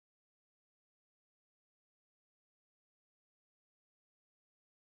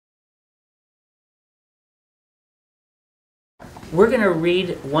We're going to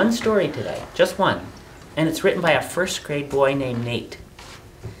read one story today, just one. And it's written by a first grade boy named Nate.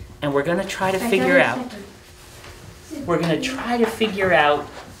 And we're going to try to figure out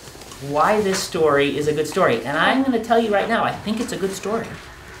why this story is a good story. And I'm going to tell you right now, I think it's a good story.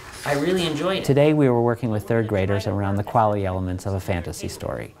 I really enjoyed it. Today we were working with third graders around the quality elements of a fantasy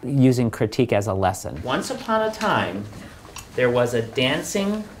story, using critique as a lesson. Once upon a time, there was a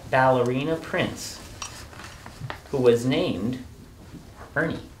dancing ballerina prince who was named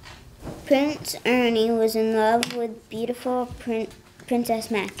Ernie. Prince Ernie was in love with beautiful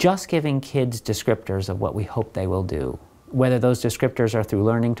Princess Mac. Just giving kids descriptors of what we hope they will do, whether those descriptors are through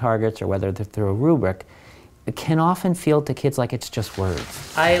learning targets or whether they're through a rubric, it can often feel to kids like it's just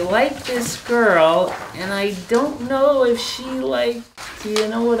words. I like this girl, and I don't know if she do you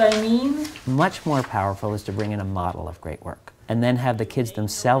know what I mean? Much more powerful is to bring in a model of great work, and then have the kids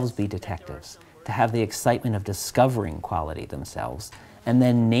themselves be detectives, to have the excitement of discovering quality themselves, and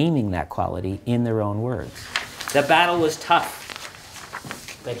then naming that quality in their own words. The battle was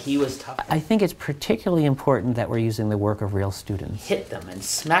tough, but he was tough. I think it's particularly important that we're using the work of real students. Hit them and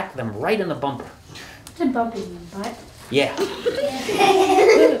smack them right in the bumper. To bump in your butt? Yeah.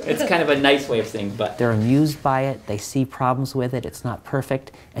 It's kind of a nice way of saying butt. They're amused by it, they see problems with it, it's not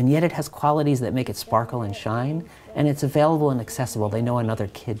perfect, and yet it has qualities that make it sparkle and shine, and it's available and accessible. They know another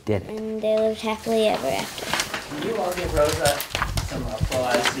kid did it. And they lived happily ever after. Can you all give Rosa some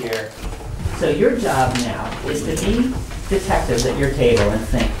applause here? So your job now is to be detectives at your table and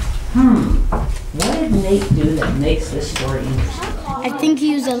think, what did Nate do that makes this story interesting? I think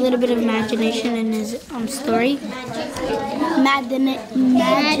he used a little bit of imagination in his story. Imagination.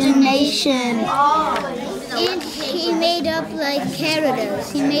 And he made up like characters.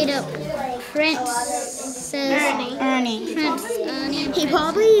 He made up Princess Ernie. Prince Ernie. He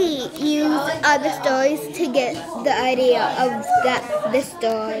probably used other stories to get the idea of this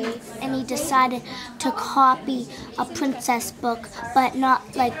story. And he decided to copy a princess book, but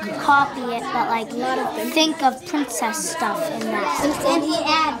not like copy it, but like think of princess stuff in that. And he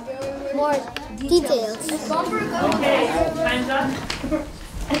added more details. Okay, time's up.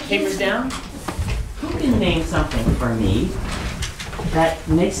 Papers down. Who can name something for me that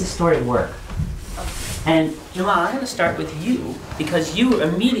makes the story work? And Jamal, I'm going to start with you, because you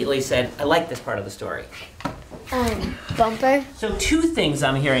immediately said, I like this part of the story. Bumper. So two things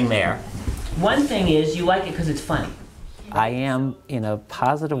I'm hearing there. One thing is you like it because it's funny. I am, in a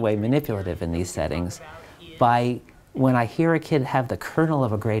positive way, manipulative in these settings when I hear a kid have the kernel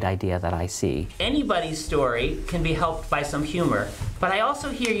of a great idea that I see. Anybody's story can be helped by some humor, but I also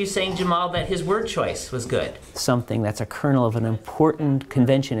hear you saying, Jamal, that his word choice was good. Something that's a kernel of an important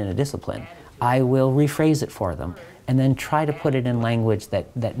convention in a discipline. I will rephrase it for them and then try to put it in language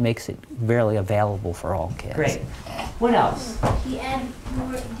that makes it barely available for all kids. Great. What else? He added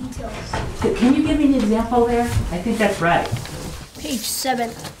more details. Can you give me an example there? I think that's right. Page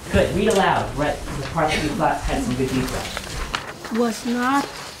 7. Good. Read aloud. Right. The part that you thought had some good details. Was not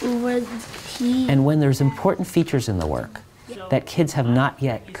with he. And when there's important features in the work that kids have not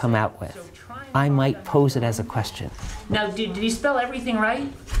yet come out with, I might pose it as a question. Now, did he spell everything right?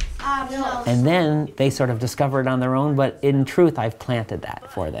 No. And then they sort of discover it on their own, but in truth, I've planted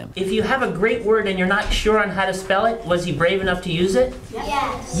that for them. If you have a great word and you're not sure on how to spell it, was he brave enough to use it?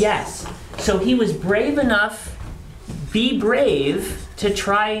 Yes. Yes. So he was brave enough, be brave, to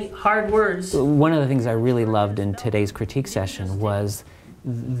try hard words. One of the things I really loved in today's critique session was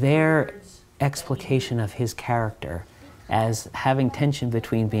their explication of his character as having tension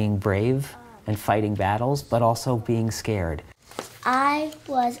between being brave and fighting battles, but also being scared. I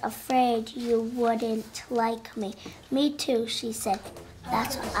was afraid you wouldn't like me. Me too, she said.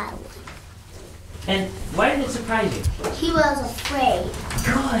 That's what I would. And why did it surprise you? He was afraid.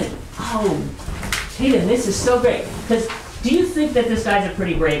 Good. Oh, Tatum, this is so great. Because do you think that this guy's a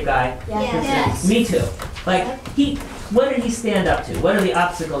pretty brave guy? Yes. Me too. Like, what did he stand up to? What are the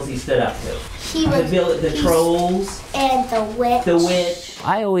obstacles he stood up to? The trolls. And the witch. The witch.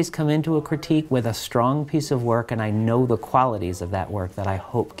 I always come into a critique with a strong piece of work, and I know the qualities of that work that I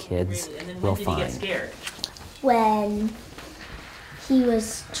hope kids will find. When did he get scared? When he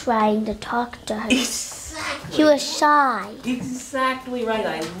was trying to talk to her. He was shy. Exactly right.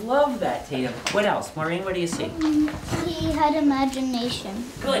 I love that, Tatum. What else? Maureen, what do you see? He had imagination.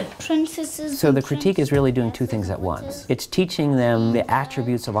 Good. Princesses. So the critique is really doing two things at once. It's teaching them the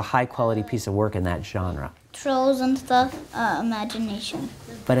attributes of a high-quality piece of work in that genre. Trolls and stuff, imagination.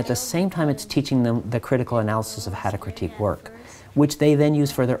 But at the same time, it's teaching them the critical analysis of how to critique work, which they then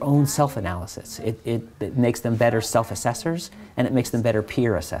use for their own self-analysis. It makes them better self-assessors, and it makes them better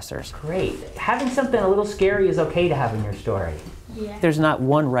peer assessors. Great. Having something a little scary is okay to have in your story. There's not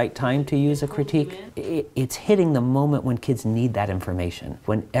one right time to use a critique. It's hitting the moment when kids need that information,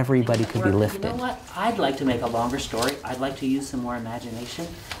 when everybody could be lifted. You know what? I'd like to make a longer story. I'd like to use some more imagination.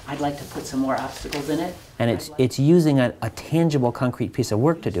 I'd like to put some more obstacles in it. And it's using a tangible, concrete piece of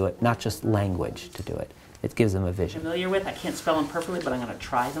work to do it, not just language to do it. It gives them a vision. Familiar with? I can't spell them perfectly, but I'm going to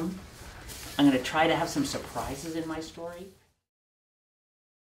try them. I'm going to try to have some surprises in my story.